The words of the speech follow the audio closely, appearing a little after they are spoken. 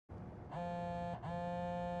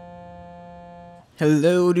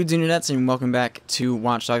Hello dudes and dudettes, and welcome back to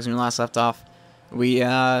Watch Dogs. When we last left off, we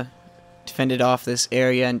defended off this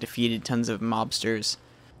area and defeated tons of mobsters.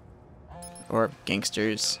 Or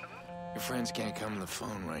gangsters. Your friends can't come to the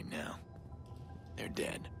phone right now. They're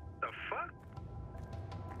dead. The fuck?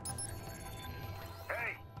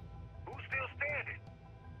 Hey, who's still standing?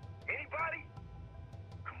 Anybody?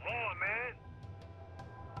 Come on,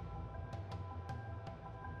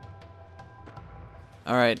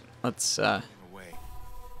 man. Alright, let's Away.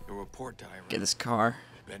 The report to Iran. get this car.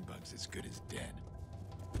 Bedbug's as good as dead.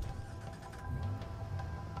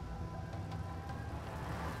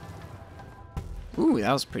 Ooh,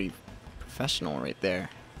 that was pretty professional right there.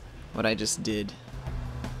 What I just did.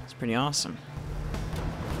 It's pretty awesome.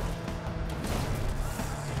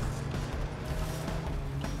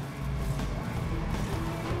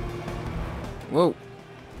 Whoa.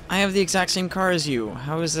 I have the exact same car as you.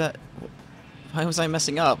 How is that? Why was I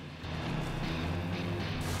messing up?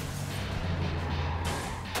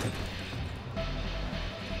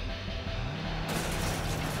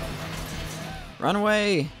 Run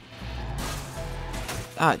away!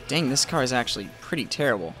 Ah, dang, this car is actually pretty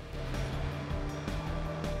terrible.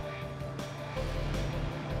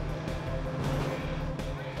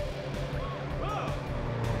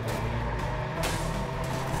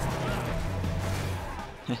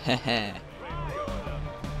 Hehehe.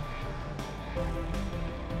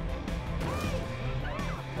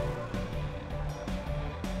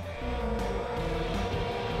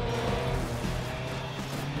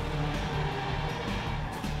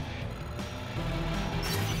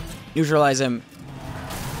 Neutralize him.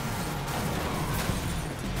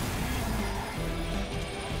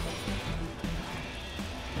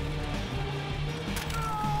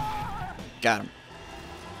 Got him.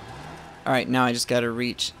 Alright, now I just gotta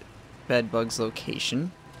reach Bedbug's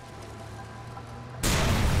location.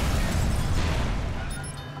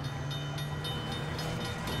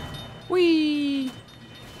 Whee!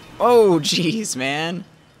 Oh, jeez, man.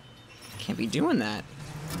 Can't be doing that.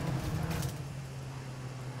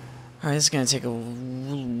 Alright, this is gonna take a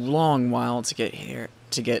long while to get here,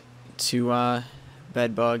 to get to,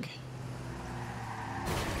 Bedbug.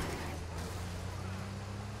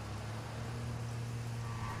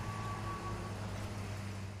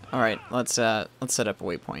 Alright, let's set up a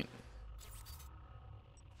waypoint.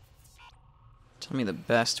 Tell me the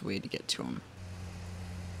best way to get to him.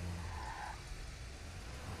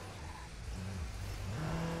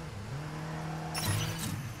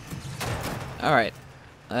 Alright.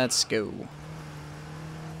 Let's go.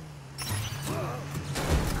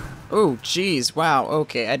 Oh, jeez. Wow.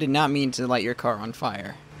 Okay, I did not mean to light your car on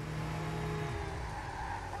fire.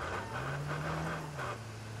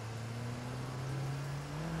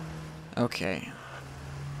 Okay.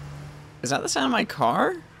 Is that the sound of my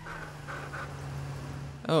car?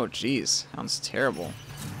 Oh, jeez. Sounds terrible.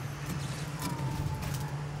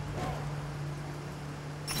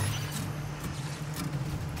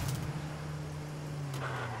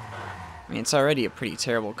 I mean, it's already a pretty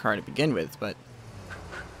terrible car to begin with, but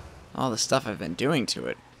all the stuff I've been doing to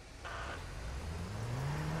it,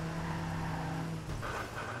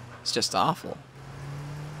 it's just awful.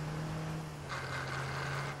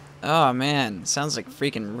 Oh man, sounds like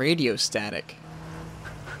freaking radio static.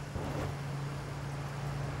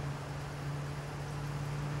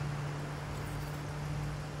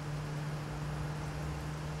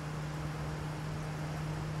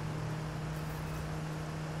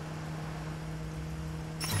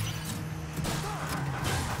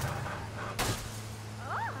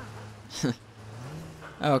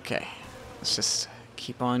 Okay, let's just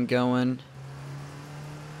keep on going.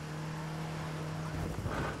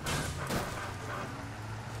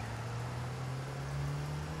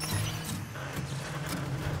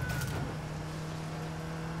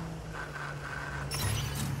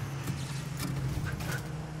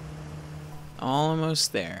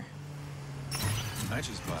 Almost there. I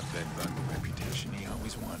just bought Bedbug the reputation he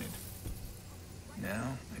always wanted.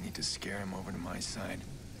 Now, I need to scare him over to my side.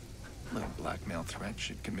 A little blackmail threat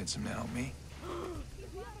should convince him to help me.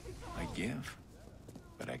 I give,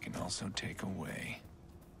 but I can also take away.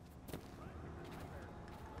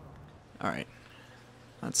 Alright.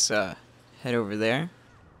 Let's head over there.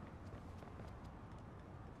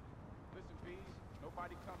 Listen, Bees,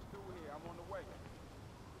 nobody comes through here. I'm on the way.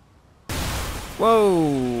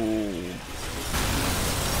 Whoa!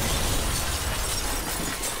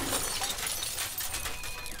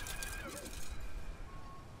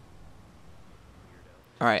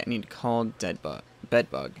 Alright, I need to call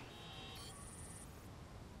Bedbug.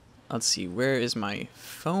 Let's see, where is my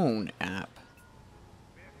phone app?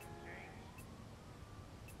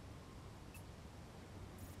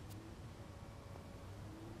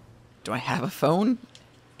 Do I have a phone?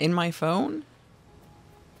 In my phone?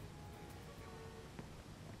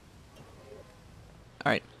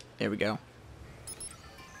 Alright, there we go.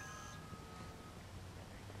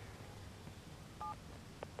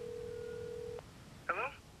 Hello?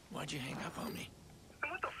 Why'd you hang up on me?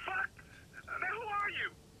 What the fuck? Man, who are you?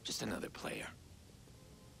 Just another player.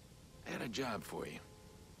 I had a job for you.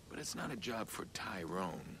 But it's not a job for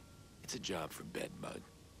Tyrone. It's a job for Bedbug.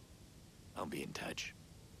 I'll be in touch.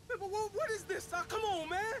 What is this? Come on,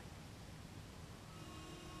 man.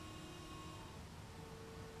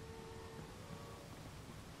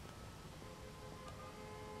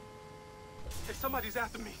 Hey, somebody's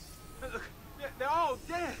after me. Look, they're all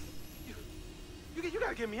dead. You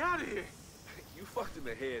gotta get me out of here. You fucked in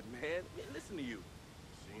the head, man. Listen to you.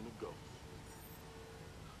 Seen a ghost.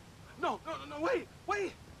 No,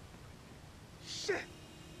 wait. Shit.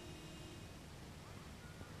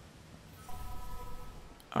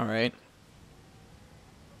 Alright.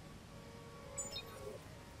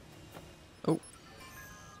 Oh.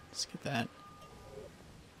 Let's get that.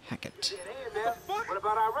 Hack it. What the fuck? What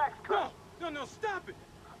about Iraq? No, stop it.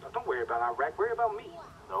 Don't worry about Iraq. Worry about me.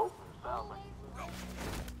 No, sounds like.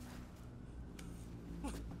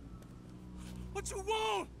 What you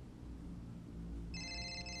want?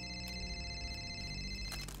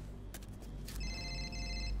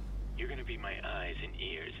 You're gonna be my eyes and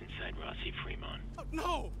ears inside Rossi Fremont.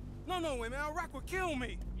 No, man. Iraq will kill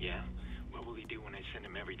me. Yeah? What will he do when I send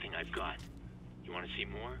him everything I've got? You wanna see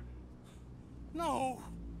more? No.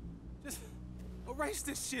 Just erase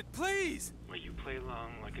this shit, please. Well, you play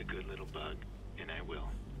along like a good little bug, and I will.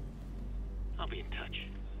 I'll be in touch.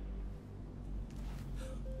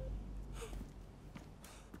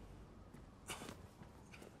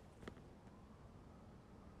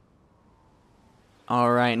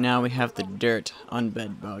 Alright, now we have the dirt on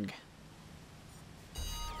Bedbug.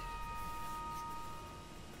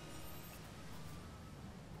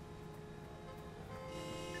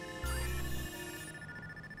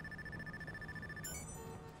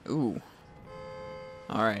 Ooh.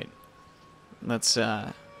 Alright. Let's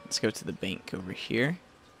go to the bank over here.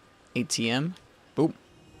 ATM. Boop.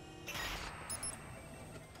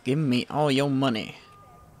 Give me all your money.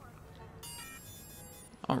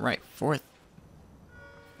 Alright,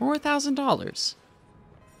 $4,000.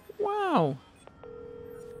 Wow.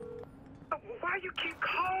 Why you keep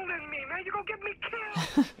calling me, man? You gonna get me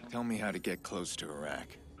killed? Tell me how to get close to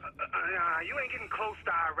Iraq. You ain't getting close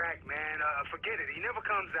to Iraq, man. Forget it. He never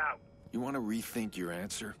comes out. You want to rethink your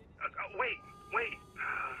answer? Wait.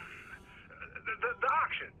 The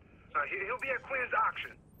auction. He'll be at Quinn's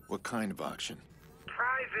auction. What kind of auction?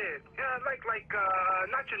 Private. Yeah, like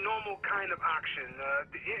not your normal kind of auction.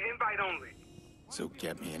 Invite only. So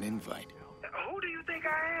get me an invite. Who do you think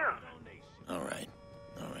I am? All right.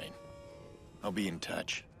 I'll be in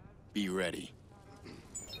touch. Be ready.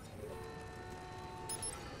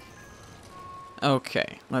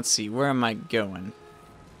 Okay, let's see. Where am I going?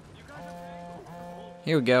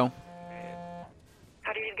 Here we go.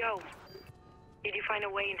 How did it go? Did you find a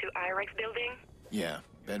way into Iraq's building? Yeah,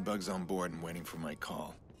 Bedbug's on board and waiting for my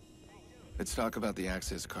call. Let's talk about the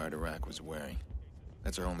access card Iraq was wearing.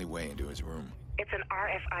 That's our only way into his room. It's an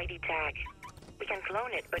RFID tag. We can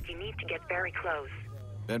clone it, but you need to get very close.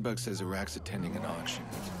 Bedbug says Iraq's attending an auction.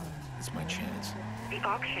 It's my chance. The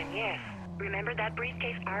auction, yes. Remember that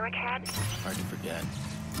briefcase Iraq had? Hard to forget.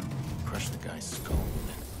 Crush the guy's skull with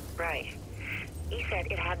it. Right. He said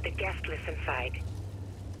it had the guest list inside.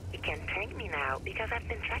 You can thank me now because I've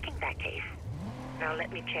been tracking that case. Now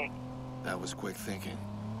let me check. That was quick thinking.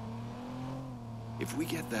 If we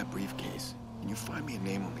get that briefcase, can you find me a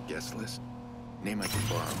name on the guest list? Name I can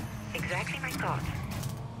borrow. Exactly my thoughts.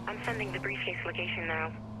 I'm sending the briefcase location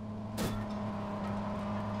now.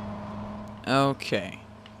 Okay.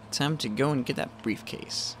 Time to go and get that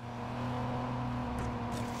briefcase.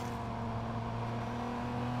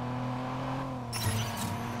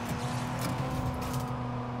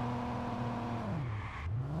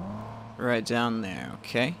 Right down there,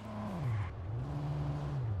 okay.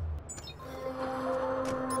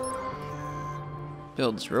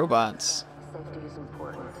 Builds robots. Safety is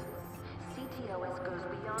important. CTOS goes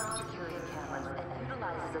beyond security cameras and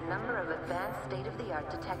utilizes a number of advanced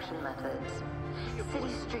state-of-the-art detection methods.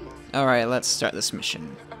 City streets Alright, let's start this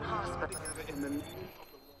mission. and hospitals.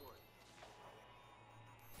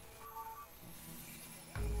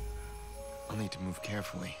 I'll need to move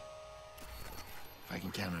carefully. If I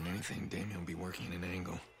can count on anything, Damien will be working at an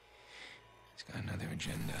angle. He's got another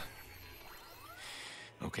agenda.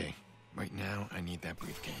 Okay, right now I need that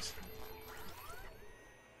briefcase.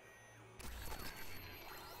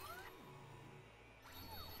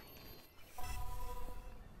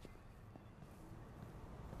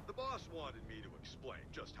 explain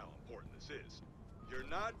just how important this is. You're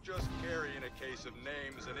not just carrying a case of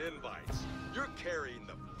names and invites. You're carrying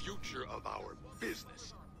the future of our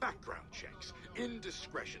business. Background checks,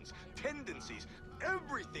 indiscretions, tendencies,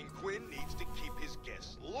 everything Quinn needs to keep his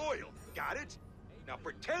guests loyal. Got it? Now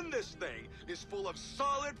pretend this thing is full of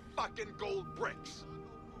solid fucking gold bricks.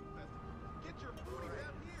 Get your booty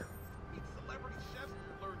down here. Meet celebrity chefs,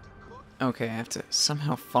 learn to cook. Okay, I have to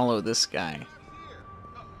somehow follow this guy. Here.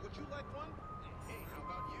 Oh, would you like one? Hey, how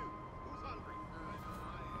about you? Who's hungry?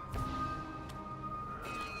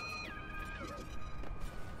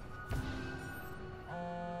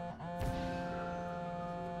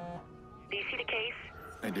 Do you see the case?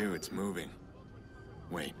 I do, it's moving.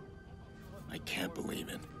 Wait. I can't believe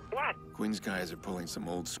it. What? Quinn's guys are pulling some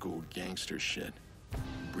old school gangster shit.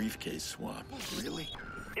 Briefcase swap. Really?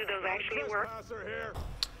 Do those actually work? Trespasser here.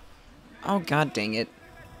 Oh, god dang it.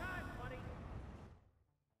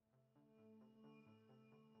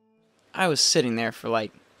 I was sitting there for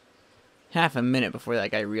like half a minute before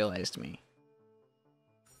that guy realized me.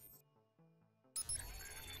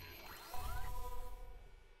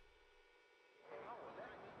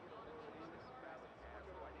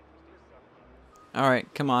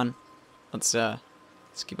 Alright, come on. Let's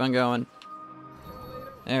keep on going.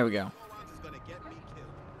 There we go. The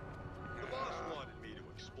boss wanted me to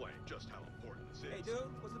explain just how important this is. Hey, dude,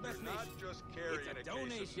 what's the best You're not just carrying It's a a case of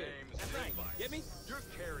donation. names That's and right. invites. Get me? You're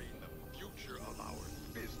carrying the future of our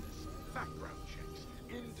business. Background checks,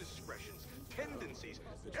 indiscretions, tendencies,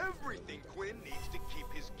 everything Quinn needs to keep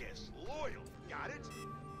his guests loyal. Got it?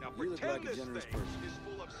 Now You look pretend like a this generous thing person. is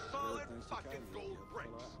full of solid thanks for fucking coming. gold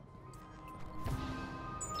bricks.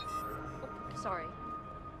 Sorry.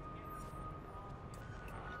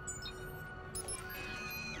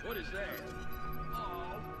 What is that?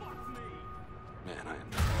 Oh, fuck me. Man, I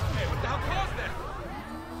am. Hey, what the hell caused that?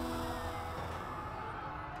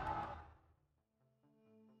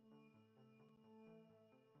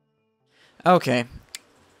 Okay.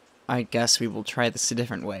 I guess we will try this a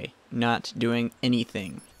different way. Not doing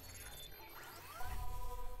anything.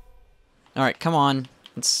 Alright, come on.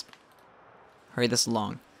 Let's hurry this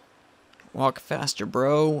along. Walk faster,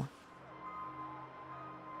 bro.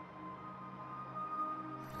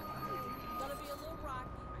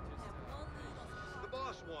 The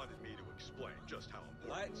boss wanted me to explain just how important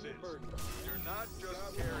Lighten this the is. burden. You're not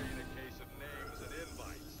just carrying a case of names and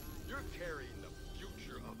invites. You're carrying the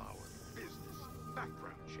future of our business.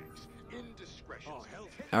 Background checks, indiscretions. Oh, hell.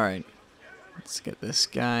 Alright. Let's get this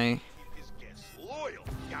guy. Keep his guests loyal.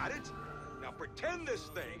 Got it? Now pretend this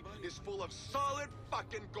thing is full of solid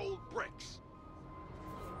fucking gold bricks.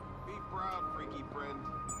 Be proud, freaky friend.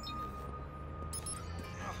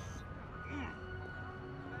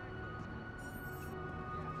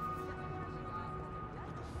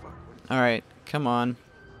 Alright, come on.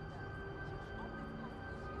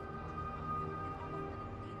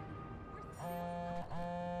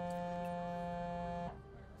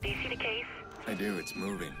 Do you see the case? I do, it's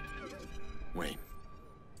moving. Wait.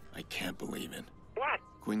 I can't believe it. What?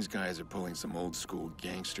 Quinn's guys are pulling some old school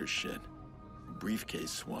gangster shit.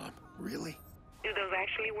 Briefcase swap. Really? Do those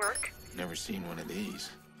actually work? Never seen one of these.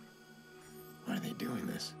 Why are they doing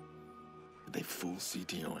this? Did they fool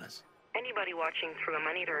CTOS? Anybody watching through a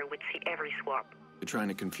monitor would see every swap. They're trying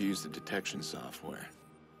to confuse the detection software.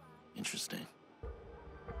 Interesting.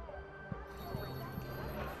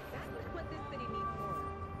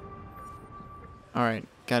 Alright,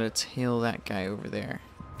 gotta tail that guy over there.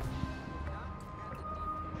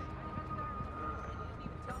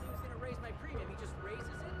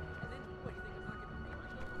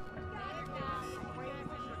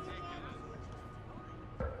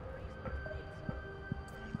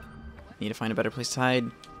 Need to find a better place to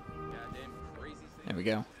hide. There we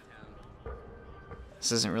go.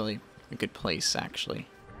 This isn't really a good place, actually.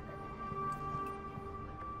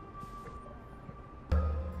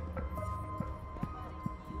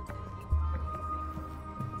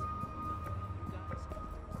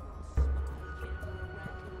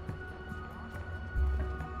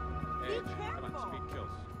 Hey, come on, speed kills.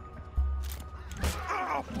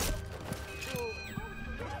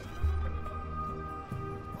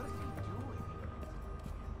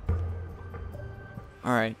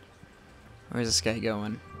 Alright. Where's this guy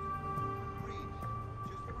going?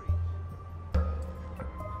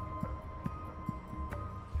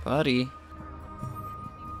 Buddy.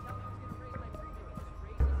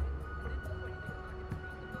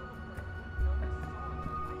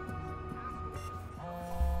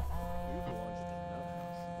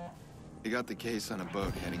 They got the case on a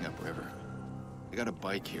boat heading upriver. They got a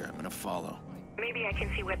bike here. I'm gonna follow. Maybe I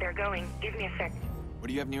can see where they're going. Give me a sec. What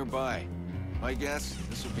do you have nearby? My guess,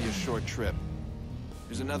 this will be a short trip.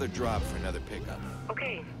 There's another drop for another pickup.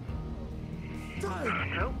 Okay.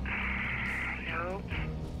 Nope. Nope.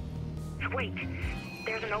 Wait.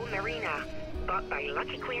 There's an old marina bought by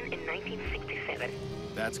Lucky Quinn in 1967.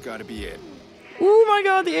 That's gotta be it. Oh my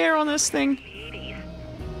god, the air on this thing.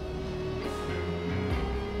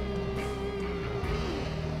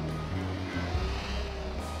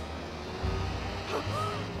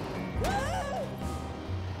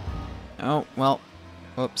 Oh, well.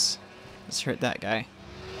 Whoops. Let's hurt that guy.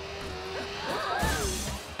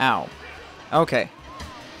 Ow. Okay.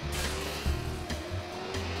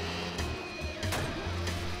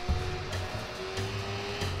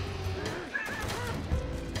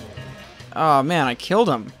 Oh man, I killed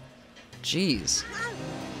him. Jeez.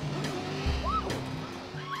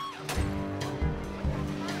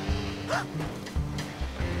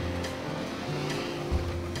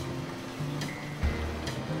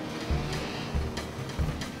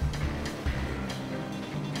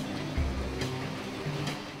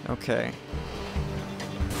 Okay.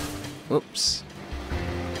 Whoops.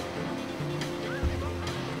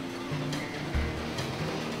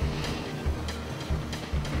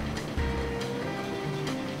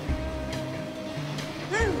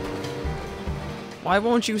 Why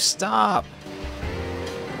won't you stop?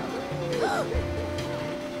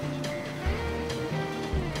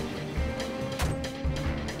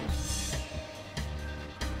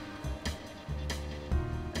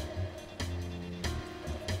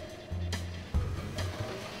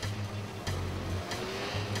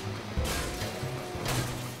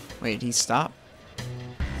 Wait, did he stop?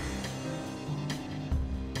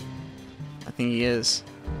 I think he is.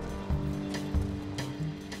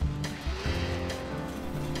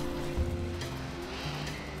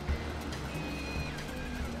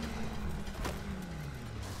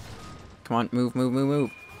 Come on, move, move, move,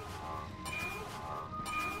 move.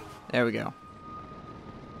 There we go.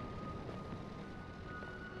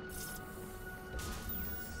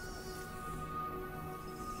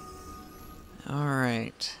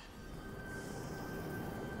 Alright.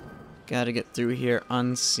 Gotta get through here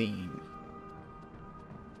unseen.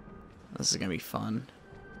 This is gonna be fun.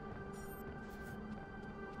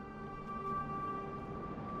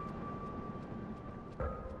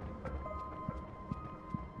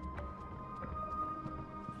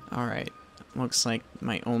 Alright, looks like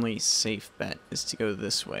my only safe bet is to go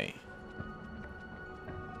this way.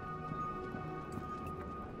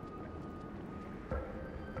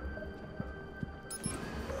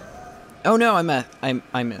 Oh no,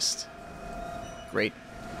 I missed. Great.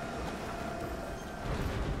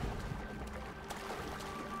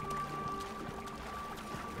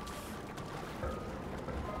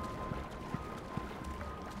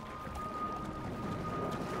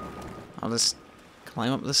 I'll just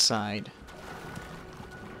climb up the side.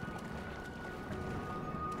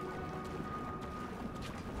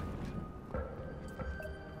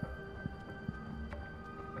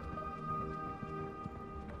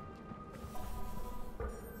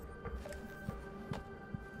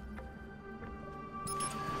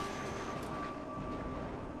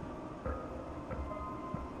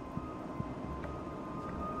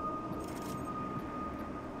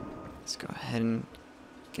 Let's go ahead and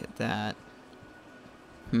get that.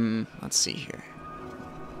 Let's see here.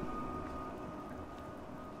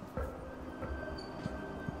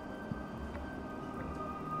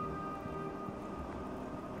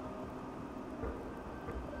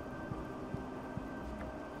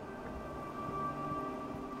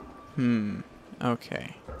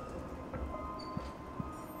 Okay.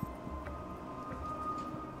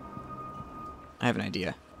 I have an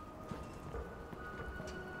idea.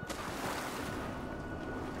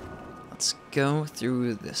 Let's go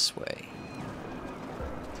through this way.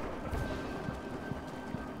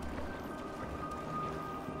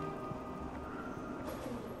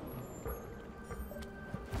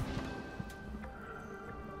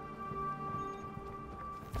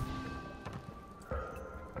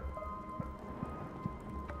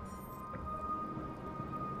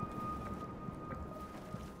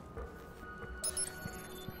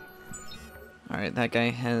 Alright, that guy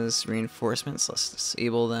has reinforcements. Let's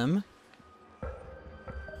disable them.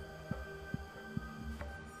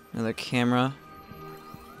 Another camera.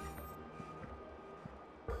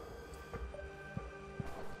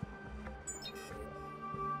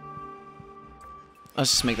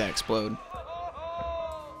 Let's just make that explode.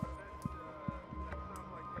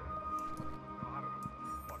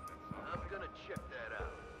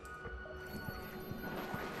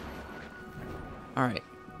 Alright.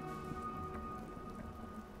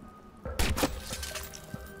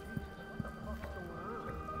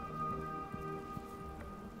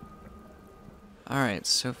 Alright,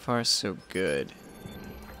 so far so good.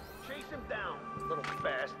 Chase him down, little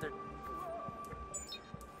bastard.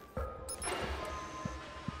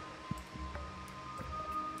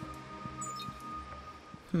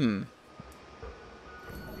 Hmm.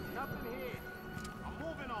 Nothing here. I'm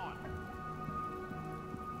moving on.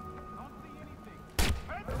 Don't see anything.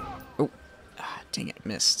 Heads up! Oh. Ah, dang it,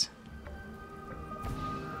 missed.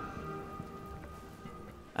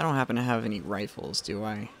 I don't happen to have any rifles, do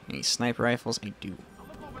I? Any sniper rifles? I do.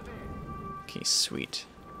 Look over there. Okay, sweet.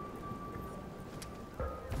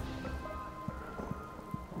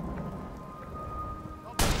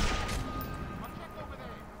 I'll check over there.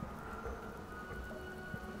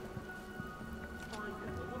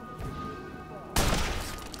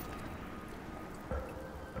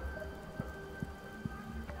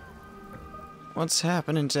 What's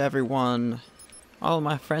happening to everyone? All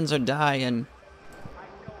my friends are dying.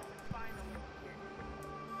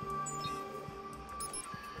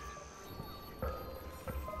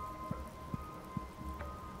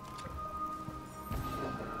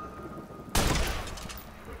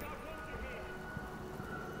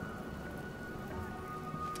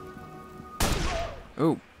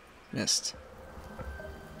 Ooh, missed.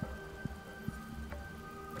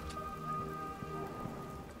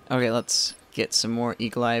 Okay, let's get some more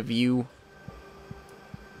eagle eye view.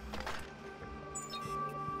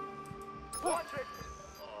 Watch it!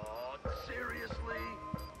 Oh, seriously?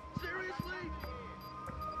 Seriously?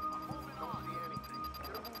 I'm moving on.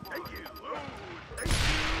 Thank you. Ooh, thank you.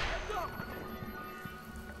 Heads up!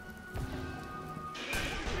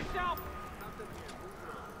 Fix out!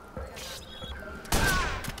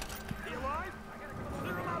 He alive?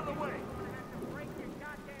 Clear him out of the way.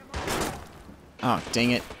 Oh,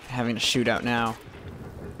 dang it. Having to shoot out now.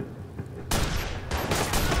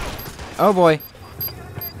 Oh boy.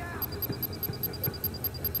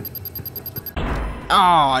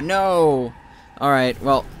 Oh no! Alright,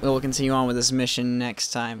 well, we'll continue on with this mission next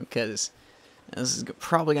time, because this is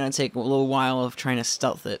probably going to take a little while of trying to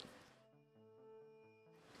stealth it.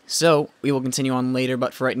 So, we will continue on later,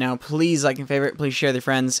 but for right now, please like and favorite, please share with your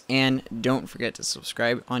friends, and don't forget to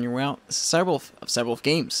subscribe on your way out. This is Cyberwolf of Cyberwolf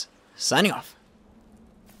Games, signing off.